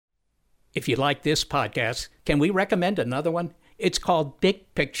If you like this podcast, can we recommend another one? It's called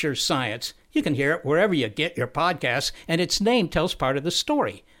Big Picture Science. You can hear it wherever you get your podcasts, and its name tells part of the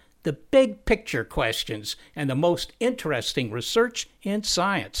story. The big picture questions and the most interesting research in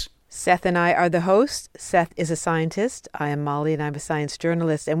science. Seth and I are the hosts. Seth is a scientist. I am Molly, and I'm a science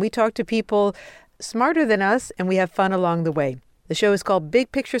journalist. And we talk to people smarter than us, and we have fun along the way. The show is called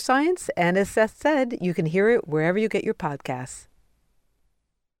Big Picture Science, and as Seth said, you can hear it wherever you get your podcasts.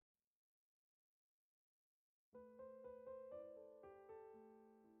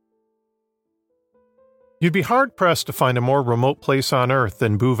 You'd be hard-pressed to find a more remote place on Earth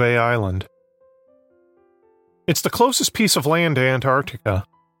than Bouvet Island. It's the closest piece of land to Antarctica,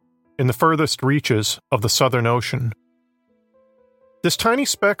 in the furthest reaches of the Southern Ocean. This tiny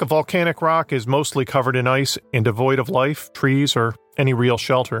speck of volcanic rock is mostly covered in ice and devoid of life, trees, or any real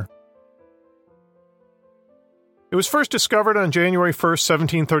shelter. It was first discovered on January 1st,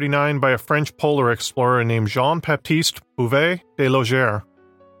 1739 by a French polar explorer named Jean-Baptiste Bouvet de Logère.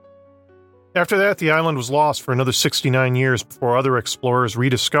 After that, the island was lost for another 69 years before other explorers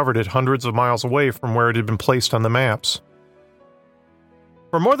rediscovered it hundreds of miles away from where it had been placed on the maps.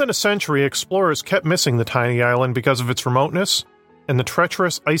 For more than a century, explorers kept missing the tiny island because of its remoteness and the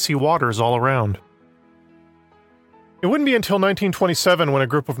treacherous, icy waters all around. It wouldn't be until 1927 when a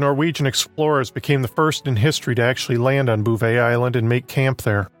group of Norwegian explorers became the first in history to actually land on Bouvet Island and make camp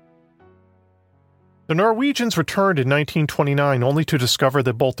there. The Norwegians returned in 1929 only to discover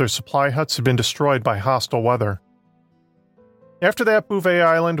that both their supply huts had been destroyed by hostile weather. After that, Bouvet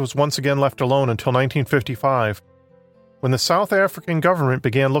Island was once again left alone until 1955, when the South African government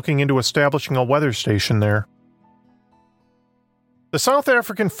began looking into establishing a weather station there. The South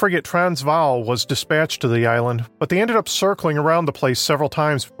African frigate Transvaal was dispatched to the island, but they ended up circling around the place several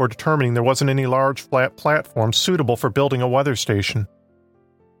times before determining there wasn't any large flat platform suitable for building a weather station.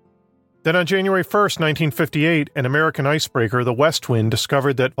 Then on January 1st, 1958, an American icebreaker, the West Wind,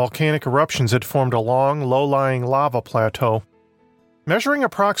 discovered that volcanic eruptions had formed a long, low-lying lava plateau, measuring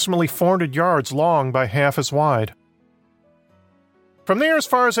approximately 400 yards long by half as wide. From there, as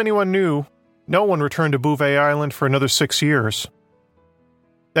far as anyone knew, no one returned to Bouvet Island for another 6 years.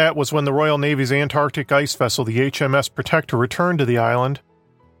 That was when the Royal Navy's Antarctic ice vessel, the HMS Protector, returned to the island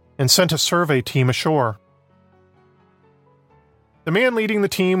and sent a survey team ashore. The man leading the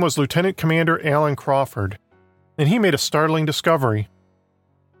team was Lieutenant Commander Alan Crawford, and he made a startling discovery.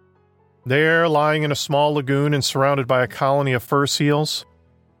 There, lying in a small lagoon and surrounded by a colony of fur seals,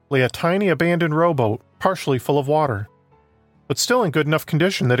 lay a tiny abandoned rowboat, partially full of water, but still in good enough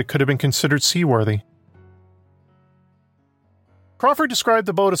condition that it could have been considered seaworthy. Crawford described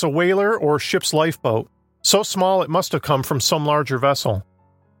the boat as a whaler or ship's lifeboat, so small it must have come from some larger vessel.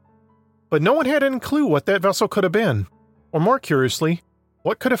 But no one had any clue what that vessel could have been. Or more curiously,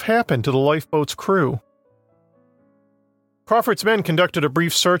 what could have happened to the lifeboat's crew? Crawford's men conducted a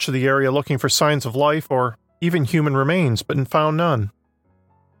brief search of the area looking for signs of life or even human remains, but found none.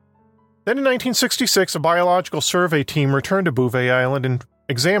 Then in 1966, a biological survey team returned to Bouvet Island and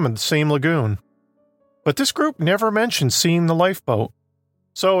examined the same lagoon. But this group never mentioned seeing the lifeboat,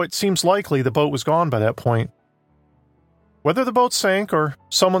 so it seems likely the boat was gone by that point. Whether the boat sank or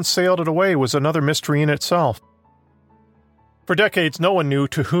someone sailed it away was another mystery in itself. For decades, no one knew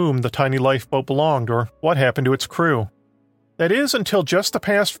to whom the tiny lifeboat belonged or what happened to its crew. That is, until just the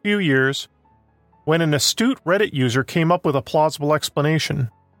past few years, when an astute Reddit user came up with a plausible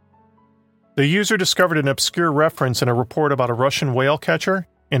explanation. The user discovered an obscure reference in a report about a Russian whale catcher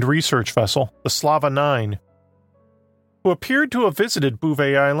and research vessel, the Slava 9, who appeared to have visited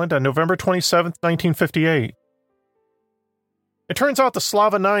Bouvet Island on November 27, 1958. It turns out the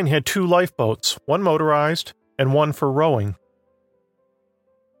Slava 9 had 2 lifeboats, one motorized and one for rowing.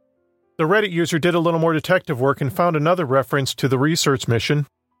 The Reddit user did a little more detective work and found another reference to the research mission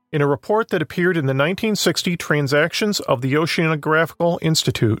in a report that appeared in the 1960 Transactions of the Oceanographical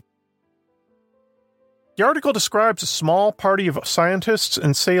Institute. The article describes a small party of scientists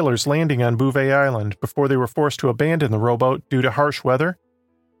and sailors landing on Bouvet Island before they were forced to abandon the rowboat due to harsh weather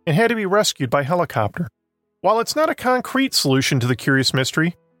and had to be rescued by helicopter. While it's not a concrete solution to the curious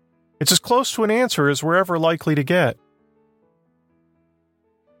mystery, it's as close to an answer as we're ever likely to get.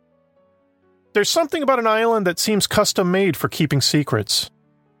 There's something about an island that seems custom-made for keeping secrets.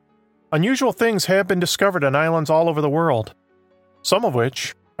 Unusual things have been discovered on islands all over the world, some of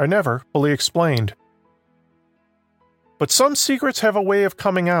which are never fully explained. But some secrets have a way of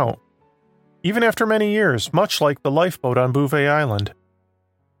coming out, even after many years, much like the lifeboat on Bouvet Island.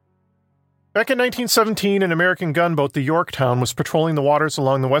 Back in 1917, an American gunboat, the Yorktown, was patrolling the waters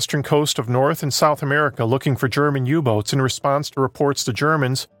along the western coast of North and South America looking for German U-boats in response to reports the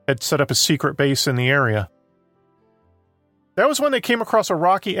Germans had set up a secret base in the area. That was when they came across a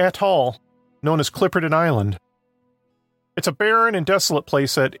rocky atoll known as Clipperton Island. It's a barren and desolate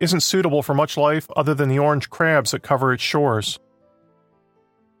place that isn't suitable for much life other than the orange crabs that cover its shores.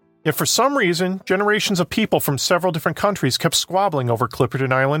 Yet for some reason, generations of people from several different countries kept squabbling over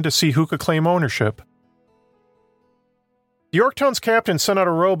Clipperton Island to see who could claim ownership. The Yorktown's captain sent out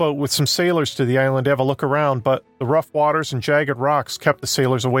a rowboat with some sailors to the island to have a look around, but the rough waters and jagged rocks kept the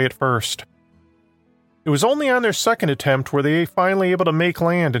sailors away at first. It was only on their second attempt were they finally able to make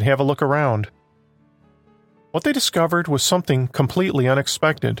land and have a look around. What they discovered was something completely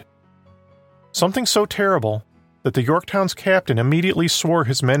unexpected. Something so terrible that the Yorktown's captain immediately swore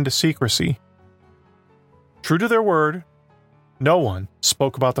his men to secrecy. True to their word, no one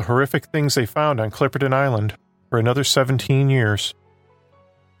spoke about the horrific things they found on Clipperton Island for another 17 years.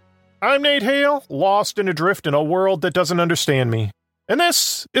 I'm Nate Hale, lost and adrift in a world that doesn't understand me. And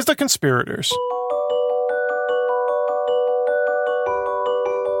this is The Conspirators.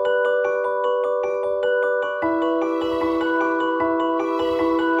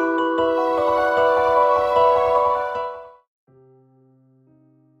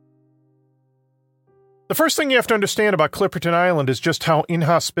 The first thing you have to understand about Clipperton Island is just how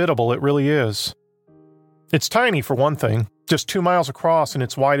inhospitable it really is. It's tiny, for one thing, just 2 miles across in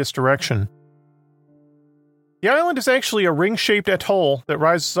its widest direction. The island is actually a ring-shaped atoll that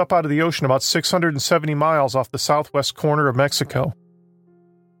rises up out of the ocean about 670 miles off the southwest corner of Mexico.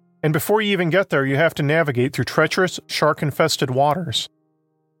 And before you even get there, you have to navigate through treacherous, shark-infested waters.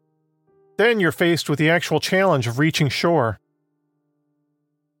 Then you're faced with the actual challenge of reaching shore.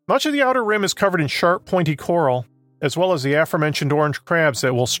 Much of the outer rim is covered in sharp, pointy coral, as well as the aforementioned orange crabs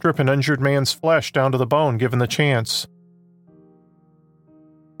that will strip an injured man's flesh down to the bone given the chance.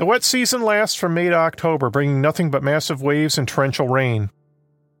 The wet season lasts from May to October, bringing nothing but massive waves and torrential rain.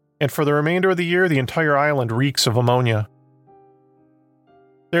 And for the remainder of the year, the entire island reeks of ammonia.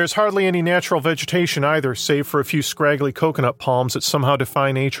 There's hardly any natural vegetation either, save for a few scraggly coconut palms that somehow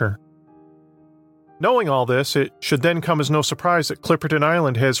defy nature. Knowing all this, it should then come as no surprise that Clipperton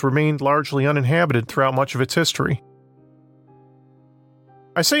Island has remained largely uninhabited throughout much of its history.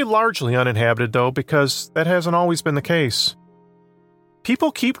 I say largely uninhabited, though, because that hasn't always been the case.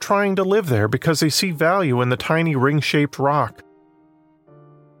 People keep trying to live there because they see value in the tiny ring-shaped rock.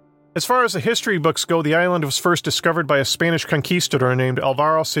 As far as the history books go, the island was first discovered by a Spanish conquistador named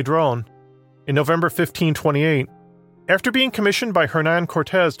Alvaro Cedron in November 1528, after being commissioned by Hernán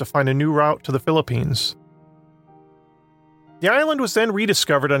Cortés to find a new route to the Philippines. The island was then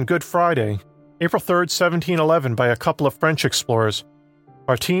rediscovered on Good Friday, April 3, 1711, by a couple of French explorers,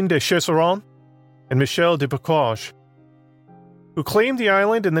 Martin de Chesseron and Michel de Boucauge, who claimed the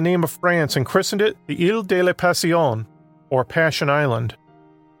island in the name of France and christened it the Île de la Passion, or Passion Island.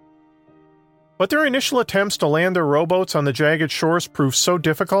 But their initial attempts to land their rowboats on the jagged shores proved so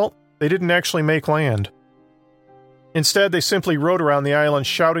difficult, they didn't actually make land. Instead, they simply rode around the island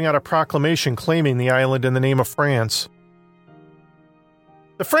shouting out a proclamation claiming the island in the name of France.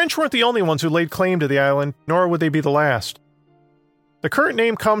 The French weren't the only ones who laid claim to the island, nor would they be the last. The current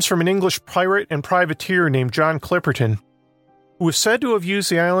name comes from an English pirate and privateer named John Clipperton, who was said to have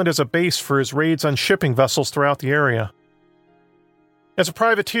used the island as a base for his raids on shipping vessels throughout the area. As a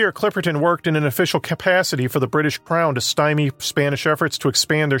privateer, Clipperton worked in an official capacity for the British Crown to stymie Spanish efforts to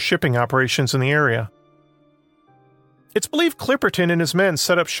expand their shipping operations in the area. It's believed Clipperton and his men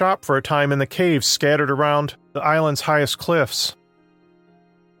set up shop for a time in the caves scattered around the island's highest cliffs.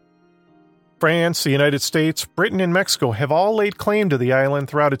 France, the United States, Britain, and Mexico have all laid claim to the island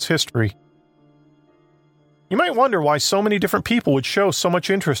throughout its history. You might wonder why so many different people would show so much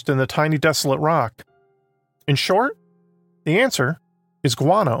interest in the tiny desolate rock. In short, the answer is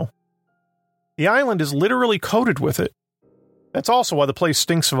guano. The island is literally coated with it. That's also why the place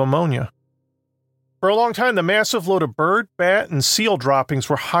stinks of ammonia. For a long time, the massive load of bird, bat, and seal droppings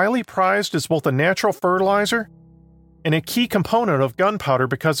were highly prized as both a natural fertilizer and a key component of gunpowder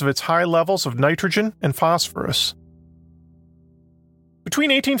because of its high levels of nitrogen and phosphorus.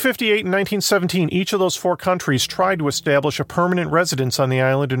 Between 1858 and 1917, each of those four countries tried to establish a permanent residence on the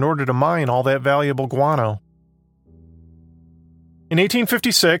island in order to mine all that valuable guano. In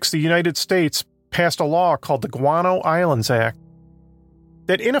 1856, the United States passed a law called the Guano Islands Act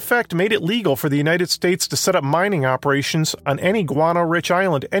that in effect made it legal for the United States to set up mining operations on any guano-rich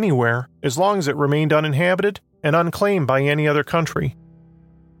island anywhere as long as it remained uninhabited and unclaimed by any other country.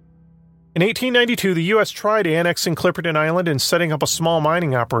 In 1892, the U.S. tried annexing Clipperton Island and setting up a small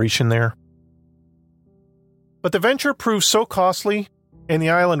mining operation there, But the venture proved so costly, and the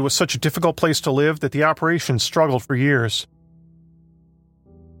island was such a difficult place to live that the operation struggled for years.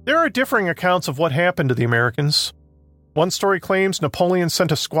 There are differing accounts of what happened to the Americans. One story claims Napoleon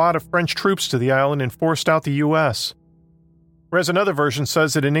sent a squad of French troops to the island and forced out the U.S., whereas another version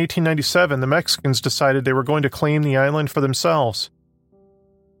says that in 1897 the Mexicans decided they were going to claim the island for themselves,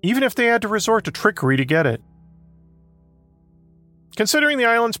 even if they had to resort to trickery to get it. Considering the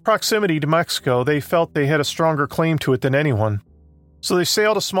island's proximity to Mexico, they felt they had a stronger claim to it than anyone, so they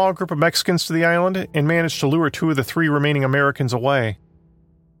sailed a small group of Mexicans to the island and managed to lure 2 of the 3 remaining Americans away.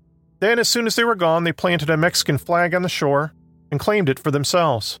 Then, as soon as they were gone, they planted a Mexican flag on the shore and claimed it for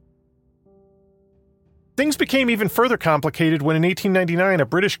themselves. Things became even further complicated when in 1899 a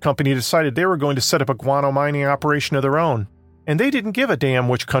British company decided they were going to set up a guano mining operation of their own, and they didn't give a damn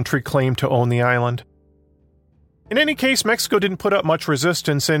which country claimed to own the island. In any case, Mexico didn't put up much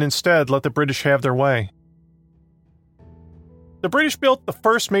resistance and instead let the British have their way. The British built the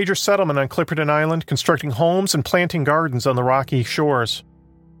first major settlement on Clipperton Island, constructing homes and planting gardens on the rocky shores.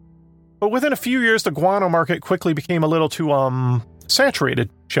 But within a few years, the guano market quickly became a little too, saturated,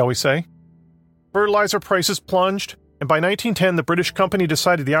 shall we say. Fertilizer prices plunged, and by 1910 the British company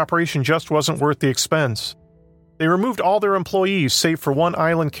decided the operation just wasn't worth the expense. They removed all their employees save for one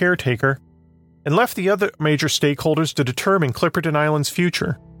island caretaker, and left the other major stakeholders to determine Clipperton Island's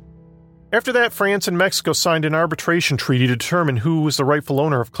future. After that, France and Mexico signed an arbitration treaty to determine who was the rightful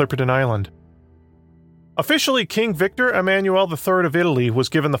owner of Clipperton Island. Officially, King Victor Emmanuel III of Italy was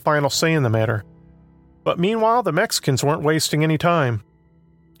given the final say in the matter. But meanwhile, the Mexicans weren't wasting any time.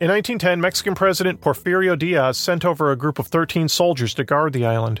 In 1910, Mexican President Porfirio Diaz sent over a group of 13 soldiers to guard the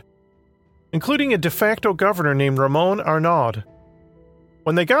island, including a de facto governor named Ramon Arnaud.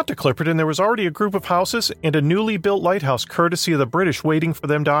 When they got to Clipperton, there was already a group of houses and a newly built lighthouse courtesy of the British waiting for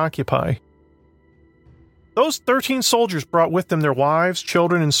them to occupy. Those 13 soldiers brought with them their wives,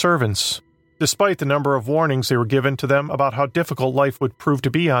 children, and servants, despite the number of warnings they were given to them about how difficult life would prove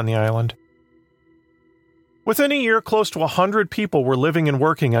to be on the island. Within a year, close to 100 people were living and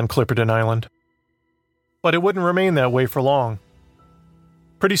working on Clipperton Island. But it wouldn't remain that way for long.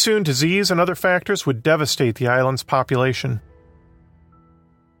 Pretty soon, disease and other factors would devastate the island's population.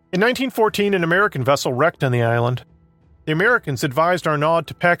 In 1914, an American vessel wrecked on the island. The Americans advised Arnaud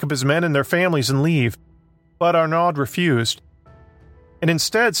to pack up his men and their families and leave, but Arnaud refused, and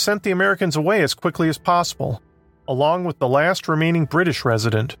instead sent the Americans away as quickly as possible, along with the last remaining British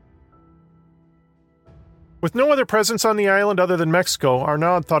resident. With no other presence on the island other than Mexico,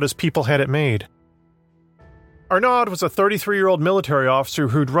 Arnaud thought his people had it made. Arnaud was a 33-year-old military officer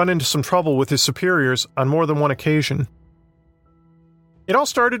who'd run into some trouble with his superiors on more than one occasion. It all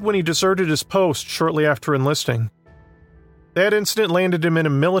started when he deserted his post shortly after enlisting. That incident landed him in a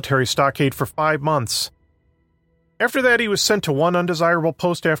military stockade for 5 months. After that, he was sent to one undesirable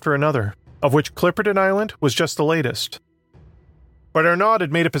post after another, of which Clipperton Island was just the latest. But Arnaud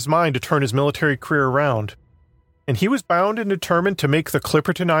had made up his mind to turn his military career around, and he was bound and determined to make the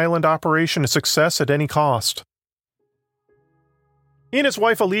Clipperton Island operation a success at any cost. He and his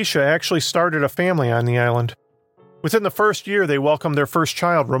wife Alicia actually started a family on the island. Within the first year, they welcomed their first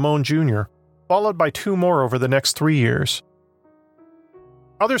child, Ramon Jr., followed by 2 more over the next 3 years.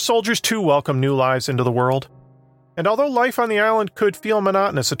 Other soldiers too welcomed new lives into the world, and although life on the island could feel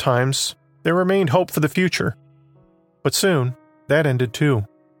monotonous at times, there remained hope for the future. But soon, that ended too.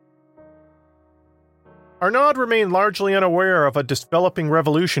 Arnaud remained largely unaware of a developing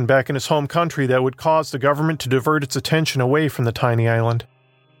revolution back in his home country that would cause the government to divert its attention away from the tiny island.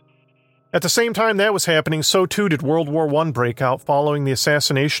 At the same time that was happening, so too did World War I break out following the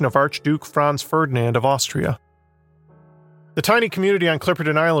assassination of Archduke Franz Ferdinand of Austria. The tiny community on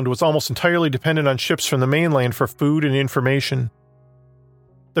Clipperton Island was almost entirely dependent on ships from the mainland for food and information.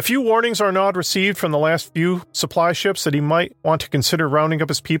 The few warnings Arnaud received from the last few supply ships that he might want to consider rounding up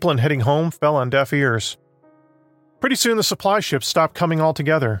his people and heading home fell on deaf ears. Pretty soon the supply ships stopped coming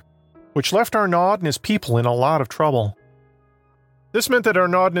altogether, which left Arnaud and his people in a lot of trouble. This meant that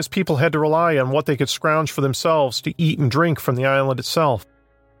Arnaud and his people had to rely on what they could scrounge for themselves to eat and drink from the island itself.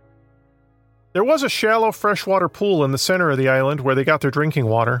 There was a shallow freshwater pool in the center of the island where they got their drinking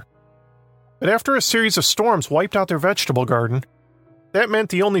water. But after a series of storms wiped out their vegetable garden, that meant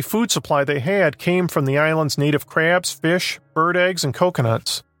the only food supply they had came from the island's native crabs, fish, bird eggs, and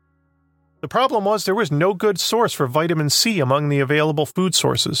coconuts. The problem was there was no good source for vitamin C among the available food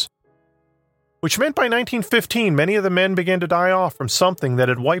sources, which meant by 1915 many of the men began to die off from something that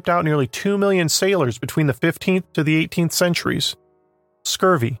had wiped out nearly 2 million sailors between the 15th to the 18th centuries: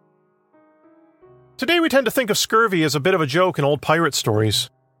 scurvy. Today we tend to think of scurvy as a bit of a joke in old pirate stories.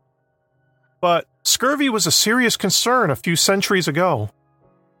 But scurvy was a serious concern a few centuries ago.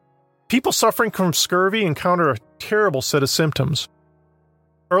 People suffering from scurvy encounter a terrible set of symptoms.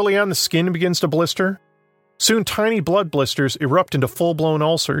 Early on, the skin begins to blister. Soon, tiny blood blisters erupt into full-blown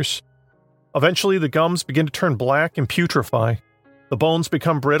ulcers. Eventually, the gums begin to turn black and putrefy. The bones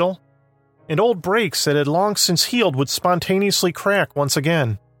become brittle, and old breaks that had long since healed would spontaneously crack once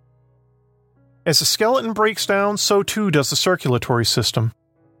again. As the skeleton breaks down, so too does the circulatory system.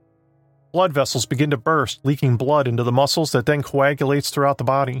 Blood vessels begin to burst, leaking blood into the muscles that then coagulates throughout the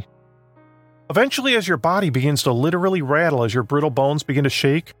body. Eventually, as your body begins to literally rattle as your brittle bones begin to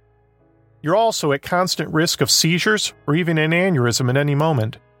shake, you're also at constant risk of seizures or even an aneurysm at any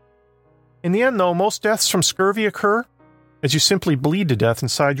moment. In the end, though, most deaths from scurvy occur as you simply bleed to death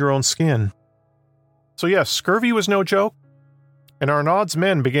inside your own skin. So yes, scurvy was no joke, and Arnaud's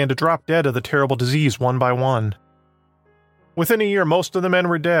men began to drop dead of the terrible disease one by one. Within a year, most of the men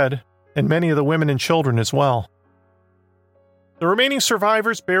were dead, and many of the women and children as well. The remaining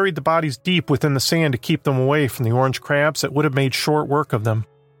survivors buried the bodies deep within the sand to keep them away from the orange crabs that would have made short work of them.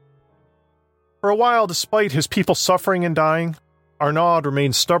 For a while, despite his people suffering and dying, Arnaud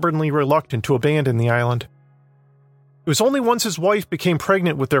remained stubbornly reluctant to abandon the island. It was only once his wife became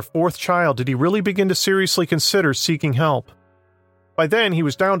pregnant with their fourth child did he really begin to seriously consider seeking help. By then, he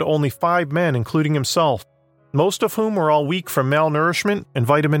was down to only 5 men, including himself, most of whom were all weak from malnourishment and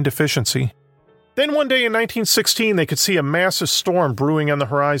vitamin deficiency. Then one day in 1916, they could see a massive storm brewing on the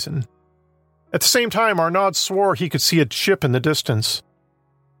horizon. At the same time, Arnaud swore he could see a ship in the distance.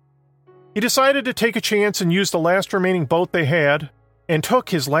 He decided to take a chance and use the last remaining boat they had, and took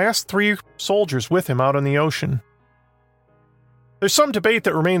his last 3 soldiers with him out on the ocean. There's some debate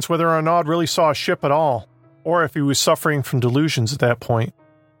that remains whether Arnaud really saw a ship at all, or if he was suffering from delusions at that point.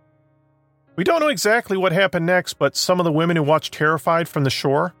 We don't know exactly what happened next, but some of the women who watched terrified from the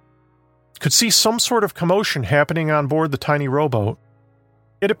shore could see some sort of commotion happening on board the tiny rowboat.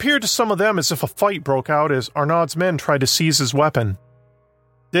 It appeared to some of them as if a fight broke out as Arnaud's men tried to seize his weapon.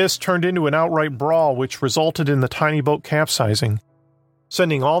 This turned into an outright brawl which resulted in the tiny boat capsizing,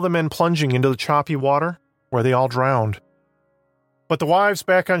 sending all the men plunging into the choppy water, where they all drowned. But the wives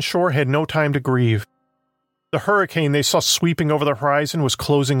back on shore had no time to grieve. The hurricane they saw sweeping over the horizon was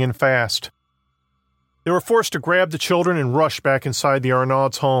closing in fast. They were forced to grab the children and rush back inside the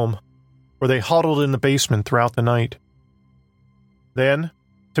Arnaud's home, where they huddled in the basement throughout the night. Then,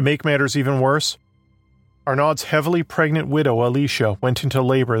 to make matters even worse, Arnaud's heavily pregnant widow, Alicia, went into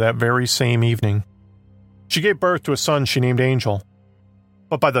labor that very same evening. She gave birth to a son she named Angel.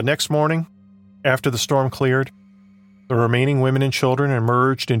 But by the next morning, after the storm cleared, the remaining women and children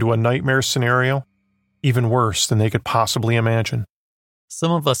emerged into a nightmare scenario even worse than they could possibly imagine.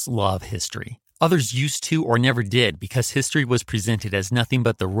 Some of us love history. Others used to or never did because history was presented as nothing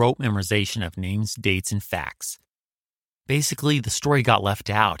but the rote memorization of names, dates, and facts. Basically, the story got left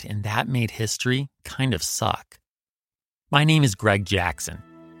out, and that made history kind of suck. My name is Greg Jackson.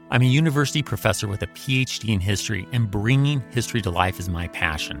 I'm a university professor with a PhD in history, and bringing history to life is my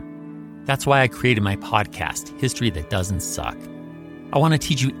passion. That's why I created my podcast, History That Doesn't Suck. I want to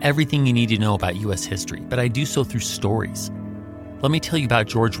teach you everything you need to know about U.S. history, but I do so through stories. Let me tell you about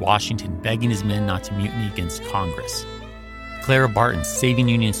George Washington begging his men not to mutiny against Congress, Clara Barton saving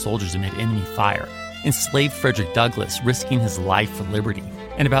Union soldiers amid enemy fire, enslaved Frederick Douglass risking his life for liberty,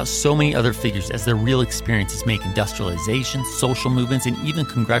 and about so many other figures as their real experiences make industrialization, social movements, and even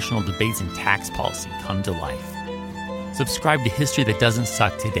congressional debates and tax policy come to life. Subscribe to History That Doesn't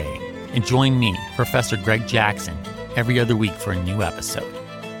Suck today, and join me, Professor Greg Jackson, every other week for a new episode,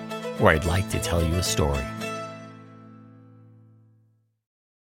 where I'd like to tell you a story.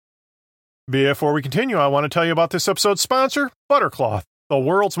 Before we continue, I want to tell you about this episode's sponsor, Buttercloth, the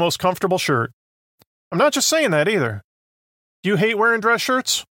world's most comfortable shirt. I'm not just saying that either. Do you hate wearing dress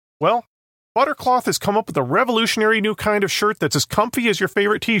shirts? Well, Buttercloth has come up with a revolutionary new kind of shirt that's as comfy as your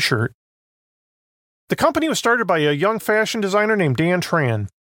favorite t-shirt. The company was started by a young fashion designer named Dan Tran.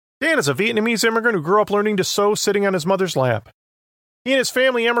 Dan is a Vietnamese immigrant who grew up learning to sew sitting on his mother's lap. He and his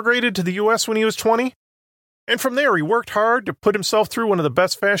family emigrated to the U.S. when he was 20, and from there he worked hard to put himself through one of the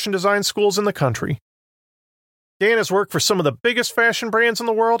best fashion design schools in the country. Dan has worked for some of the biggest fashion brands in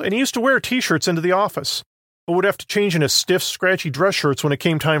the world, and he used to wear t-shirts into the office, but would have to change into stiff, scratchy dress shirts when it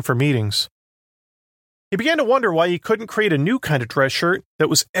came time for meetings. He began to wonder why he couldn't create a new kind of dress shirt that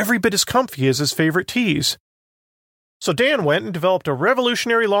was every bit as comfy as his favorite tees. So Dan went and developed a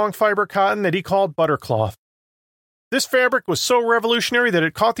revolutionary long fiber cotton that he called Buttercloth. This fabric was so revolutionary that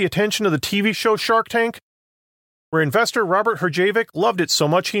it caught the attention of the TV show Shark Tank, where investor Robert Herjavec loved it so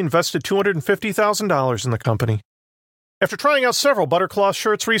much he invested $250,000 in the company. After trying out several Buttercloth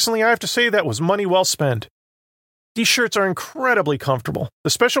shirts recently, I have to say that was money well spent. These shirts are incredibly comfortable. The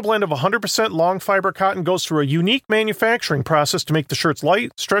special blend of 100% long fiber cotton goes through a unique manufacturing process to make the shirts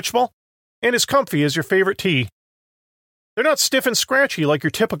light, stretchable, and as comfy as your favorite tee. They're not stiff and scratchy like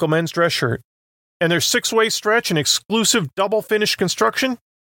your typical men's dress shirt. And their 6-way stretch and exclusive double-finish construction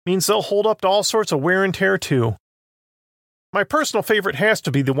means they'll hold up to all sorts of wear and tear too. My personal favorite has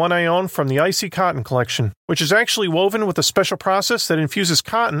to be the one I own from the Icy Cotton collection, which is actually woven with a special process that infuses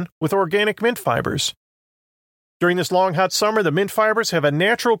cotton with organic mint fibers. During this long hot summer, the mint fibers have a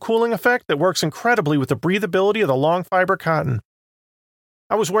natural cooling effect that works incredibly with the breathability of the long fiber cotton.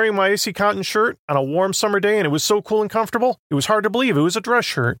 I was wearing my Icy Cotton shirt on a warm summer day and it was so cool and comfortable, it was hard to believe it was a dress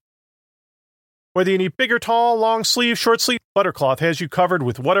shirt. Whether you need big or tall, long sleeve, short sleeve, Buttercloth has you covered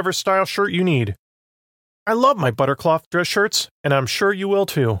with whatever style shirt you need. I love my Buttercloth dress shirts, and I'm sure you will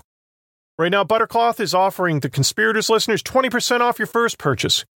too. Right now, Buttercloth is offering the Conspirators listeners 20% off your first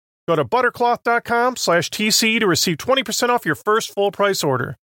purchase. Go to buttercloth.com/TC to receive 20% off your first full price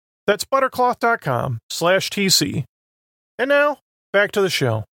order. That's buttercloth.com/TC. And now, back to the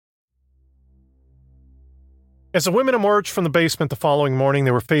show. As the women emerged from the basement the following morning,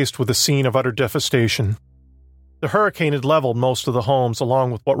 they were faced with a scene of utter devastation. The hurricane had leveled most of the homes,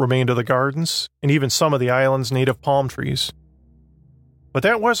 along with what remained of the gardens, and even some of the island's native palm trees. But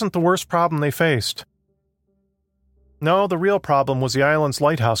that wasn't the worst problem they faced. No, the real problem was the island's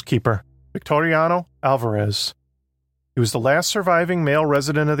lighthouse keeper, Victoriano Alvarez. He was the last surviving male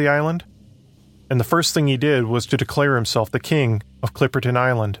resident of the island, and the first thing he did was to declare himself the king of Clipperton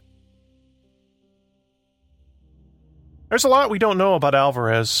Island. There's a lot we don't know about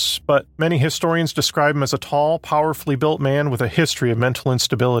Alvarez, but many historians describe him as a tall, powerfully built man with a history of mental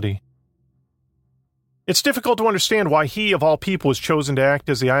instability. It's difficult to understand why he, of all people, was chosen to act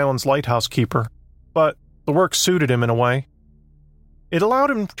as the island's lighthouse keeper, but the work suited him in a way. It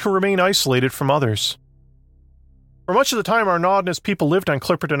allowed him to remain isolated from others. For much of the time Arnaud and his people lived on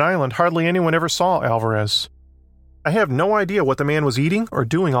Clipperton Island, hardly anyone ever saw Alvarez. I have no idea what the man was eating or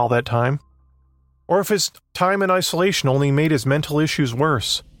doing all that time, or if his time in isolation only made his mental issues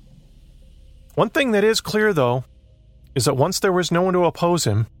worse. One thing that is clear, though, is that once there was no one to oppose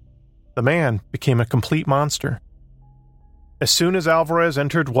him, the man became a complete monster. As soon as Alvarez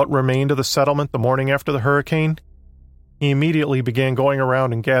entered what remained of the settlement the morning after the hurricane, he immediately began going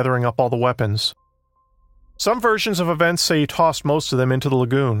around and gathering up all the weapons. Some versions of events say he tossed most of them into the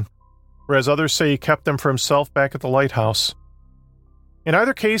lagoon, whereas others say he kept them for himself back at the lighthouse. In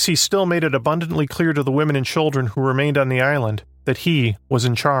either case, he still made it abundantly clear to the women and children who remained on the island that he was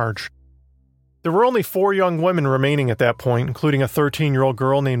in charge. There were only 4 young women remaining at that point, including a 13-year-old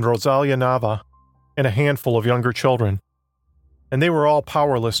girl named Rosalia Nava and a handful of younger children, and they were all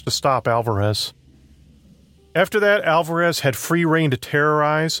powerless to stop Alvarez. After that, Alvarez had free rein to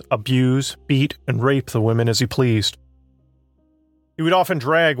terrorize, abuse, beat, and rape the women as he pleased. He would often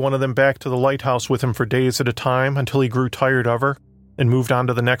drag one of them back to the lighthouse with him for days at a time until he grew tired of her and moved on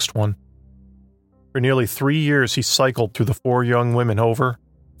to the next one. For nearly 3 years, he cycled through the 4 young women over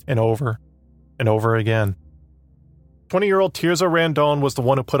and over and over again. 20-year-old Tirza Randon was the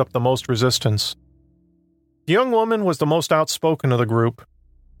one who put up the most resistance. The young woman was the most outspoken of the group.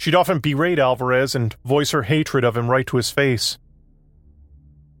 She'd often berate Alvarez and voice her hatred of him right to his face.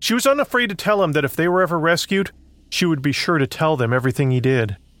 She was unafraid to tell him that if they were ever rescued, she would be sure to tell them everything he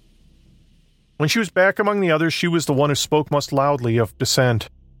did. When she was back among the others, she was the one who spoke most loudly of dissent.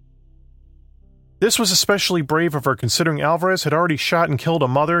 This was especially brave of her, considering Alvarez had already shot and killed a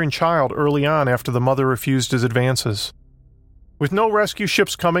mother and child early on after the mother refused his advances. With no rescue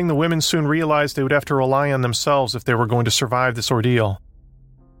ships coming, the women soon realized they would have to rely on themselves if they were going to survive this ordeal.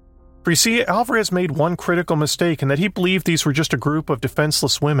 For you see, Alvarez made one critical mistake, in that he believed these were just a group of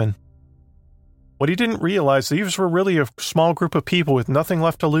defenseless women. What he didn't realize, these were really a small group of people with nothing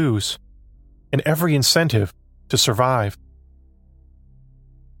left to lose, and every incentive to survive.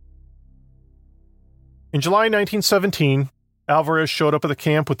 In July 1917, Alvarez showed up at the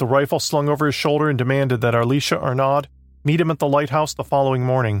camp with the rifle slung over his shoulder and demanded that Alicia Arnaud meet him at the lighthouse the following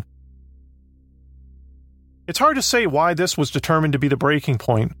morning. It's hard to say why this was determined to be the breaking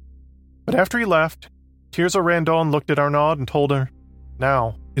point, but after he left, Tirza Randon looked at Arnaud and told her,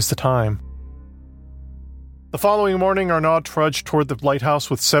 "Now is the time." The following morning, Arnaud trudged toward the lighthouse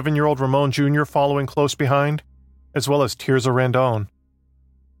with 7-year-old Ramon Jr. following close behind, as well as Tirza Randon.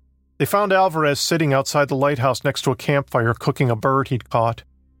 They found Alvarez sitting outside the lighthouse next to a campfire cooking a bird he'd caught.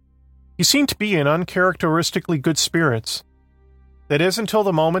 He seemed to be in uncharacteristically good spirits. That is, until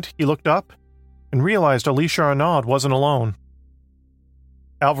the moment he looked up and realized Alicia Arnaud wasn't alone.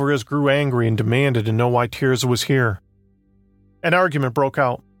 Alvarez grew angry and demanded to know why Tirza was here. An argument broke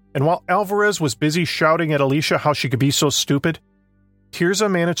out, and while Alvarez was busy shouting at Alicia how she could be so stupid, Tirza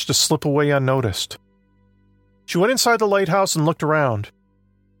managed to slip away unnoticed. She went inside the lighthouse and looked around,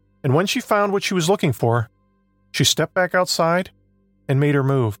 and when she found what she was looking for, she stepped back outside and made her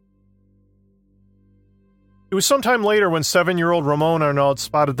move. It was sometime later when 7-year-old Ramon Arnaud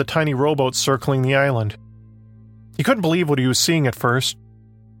spotted the tiny rowboat circling the island. He couldn't believe what he was seeing at first.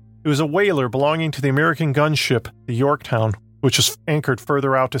 It was a whaler belonging to the American gunship, the Yorktown, which was anchored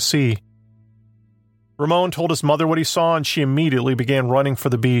further out to sea. Ramon told his mother what he saw, and she immediately began running for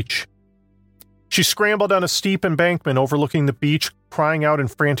the beach. She scrambled down a steep embankment overlooking the beach, crying out in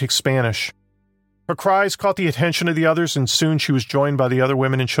frantic Spanish. Her cries caught the attention of the others, and soon she was joined by the other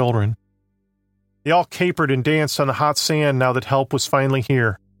women and children. They all capered and danced on the hot sand now that help was finally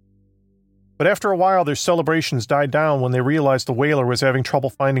here. But after a while, their celebrations died down when they realized the whaler was having trouble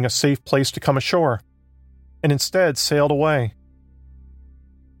finding a safe place to come ashore, and instead sailed away.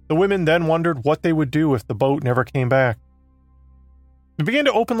 The women then wondered what they would do if the boat never came back. They began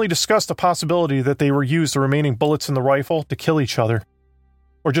to openly discuss the possibility that they would use the remaining bullets in the rifle to kill each other,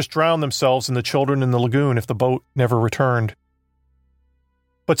 or just drown themselves and the children in the lagoon if the boat never returned.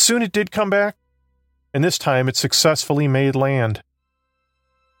 But soon it did come back, and this time it successfully made land.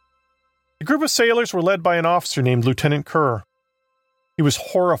 The group of sailors were led by an officer named Lieutenant Kerr. He was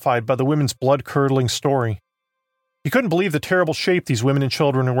horrified by the women's blood-curdling story. He couldn't believe the terrible shape these women and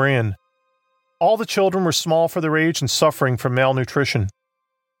children were in. All the children were small for their age and suffering from malnutrition.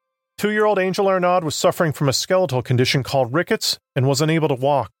 2-year-old Angel Arnaud was suffering from a skeletal condition called rickets and was unable to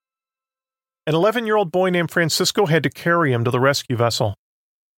walk. An 11-year-old boy named Francisco had to carry him to the rescue vessel.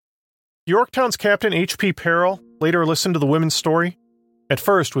 Yorktown's Captain H.P. Peril later listened to the women's story, at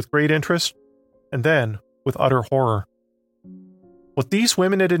first with great interest, and then with utter horror. What these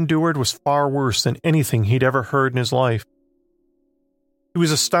women had endured was far worse than anything he'd ever heard in his life. He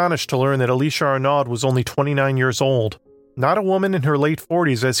was astonished to learn that Alicia Arnaud was only 29 years old, not a woman in her late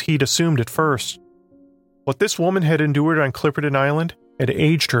 40s as he'd assumed at first. What this woman had endured on Clipperton Island had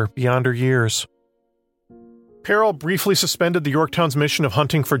aged her beyond her years. Peril briefly suspended the Yorktown's mission of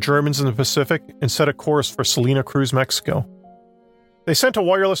hunting for Germans in the Pacific and set a course for Salina Cruz, Mexico. They sent a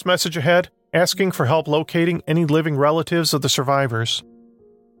wireless message ahead, asking for help locating any living relatives of the survivors.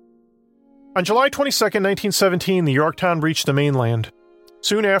 On July 22, 1917, the Yorktown reached the mainland.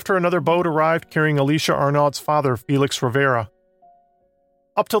 Soon after, another boat arrived carrying Alicia Arnaud's father, Felix Rivera.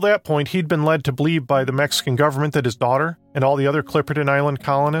 Up till that point, he'd been led to believe by the Mexican government that his daughter and all the other Clipperton Island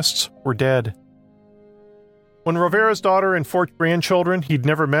colonists were dead. When Rivera's daughter and 4 grandchildren he'd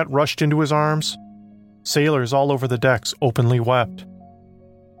never met rushed into his arms, sailors all over the decks openly wept.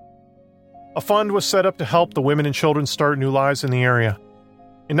 A fund was set up to help the women and children start new lives in the area.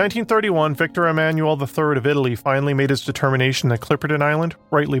 In 1931, Victor Emmanuel III of Italy finally made his determination that Clipperton Island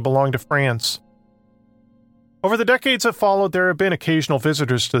rightly belonged to France. Over the decades that followed, there have been occasional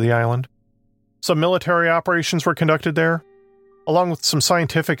visitors to the island. Some military operations were conducted there, along with some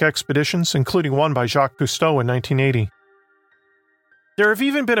scientific expeditions, including one by Jacques Cousteau in 1980. There have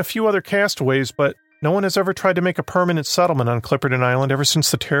even been a few other castaways, but no one has ever tried to make a permanent settlement on Clipperton Island ever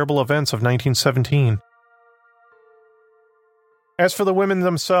since the terrible events of 1917. As for the women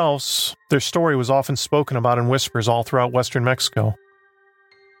themselves, their story was often spoken about in whispers all throughout western Mexico.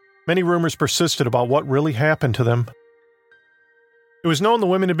 Many rumors persisted about what really happened to them. It was known the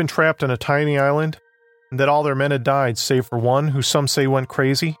women had been trapped on a tiny island, and that all their men had died save for one who some say went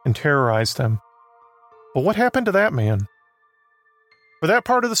crazy and terrorized them. But what happened to that man? For that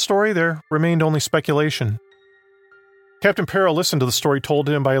part of the story, there remained only speculation. Captain Peril listened to the story told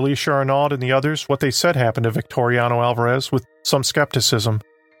to him by Alicia Arnaud and the others, what they said happened to Victoriano Alvarez, with some skepticism.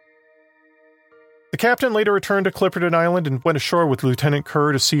 The captain later returned to Clipperton Island and went ashore with Lieutenant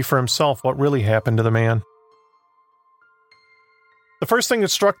Kerr to see for himself what really happened to the man. The first thing that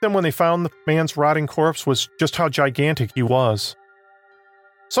struck them when they found the man's rotting corpse was just how gigantic he was.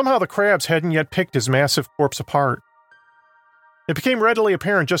 Somehow the crabs hadn't yet picked his massive corpse apart. It became readily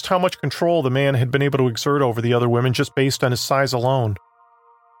apparent just how much control the man had been able to exert over the other women just based on his size alone.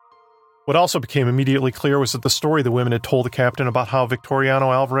 What also became immediately clear was that the story the women had told the captain about how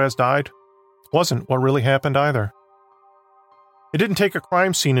Victoriano Alvarez died wasn't what really happened either. It didn't take a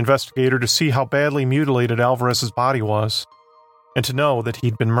crime scene investigator to see how badly mutilated Alvarez's body was, and to know that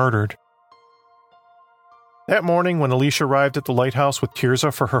he'd been murdered. That morning, when Alicia arrived at the lighthouse with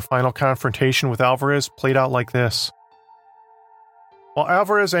Tirza for her final confrontation with Alvarez, played out like this. While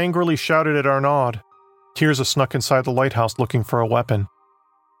Alvarez angrily shouted at Arnaud, Tirza snuck inside the lighthouse looking for a weapon.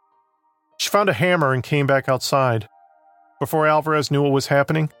 She found a hammer and came back outside. Before Alvarez knew what was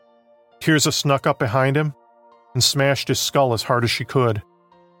happening, Tirza snuck up behind him, and smashed his skull as hard as she could.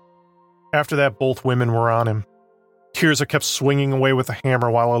 After that, both women were on him. Tirza kept swinging away with the hammer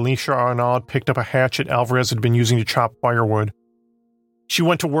while Alicia Arnaud picked up a hatchet Alvarez had been using to chop firewood. She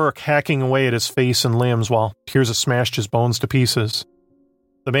went to work hacking away at his face and limbs while Tirza smashed his bones to pieces.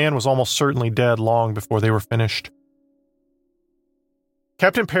 The man was almost certainly dead long before they were finished.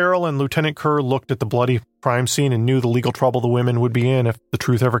 Captain Peril and Lieutenant Kerr looked at the bloody crime scene and knew the legal trouble the women would be in if the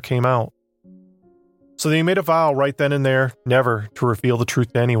truth ever came out. So they made a vow right then and there never to reveal the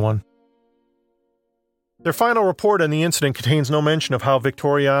truth to anyone. Their final report on the incident contains no mention of how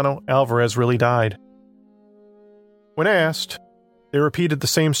Victoriano Alvarez really died. When asked, they repeated the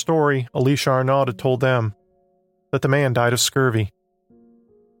same story Alicia Arnaud had told them, that the man died of scurvy.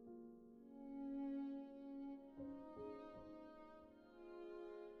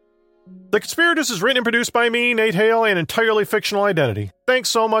 The Conspirators is written and produced by me, Nate Hale, an entirely fictional identity. Thanks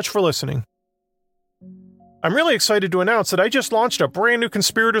so much for listening. I'm really excited to announce that I just launched a brand new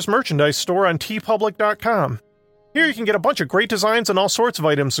Conspirators merchandise store on tpublic.com. Here you can get a bunch of great designs on all sorts of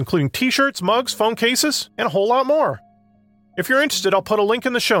items, including t-shirts, mugs, phone cases, and a whole lot more. If you're interested, I'll put a link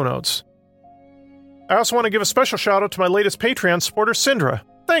in the show notes. I also want to give a special shout out to my latest Patreon supporter, Syndra.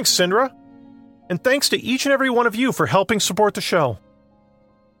 Thanks, Syndra. And thanks to each and every one of you for helping support the show.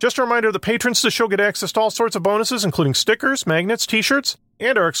 Just a reminder, the patrons of the show get access to all sorts of bonuses, including stickers, magnets, t-shirts,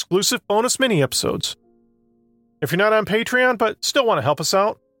 and our exclusive bonus mini-episodes. If you're not on Patreon but still want to help us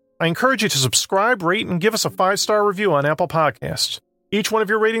out, I encourage you to subscribe, rate, and give us a 5-star review on Apple Podcasts. Each one of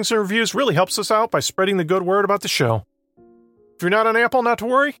your ratings and reviews really helps us out by spreading the good word about the show. If you're not on Apple, not to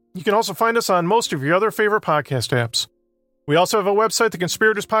worry. You can also find us on most of your other favorite podcast apps. We also have a website,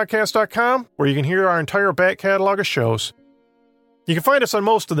 theconspiratorspodcast.com, where you can hear our entire back catalog of shows. You can find us on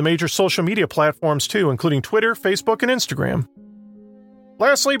most of the major social media platforms too, including Twitter, Facebook, and Instagram.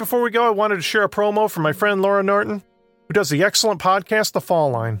 Lastly, before we go, I wanted to share a promo from my friend Laura Norton, who does the excellent podcast The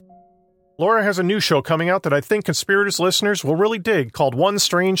Fall Line. Laura has a new show coming out that I think Conspirators listeners will really dig called One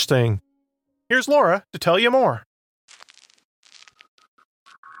Strange Thing. Here's Laura to tell you more.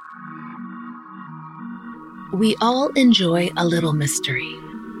 We all enjoy a little mystery.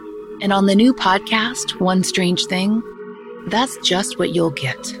 And on the new podcast, One Strange Thing, that's just what you'll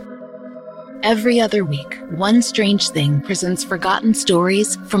get. Every other week, One Strange Thing presents forgotten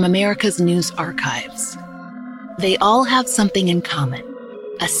stories from America's news archives. They all have something in common,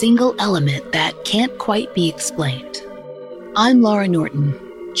 a single element that can't quite be explained. I'm Laura Norton.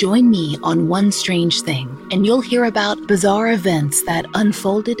 Join me on One Strange Thing, and you'll hear about bizarre events that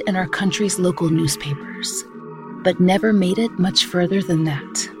unfolded in our country's local newspapers, but never made it much further than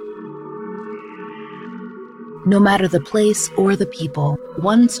that. No matter the place or the people,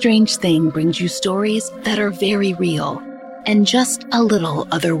 One Strange Thing brings you stories that are very real and just a little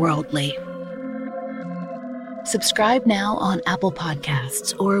otherworldly. Subscribe now on Apple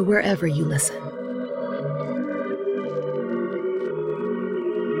Podcasts or wherever you listen.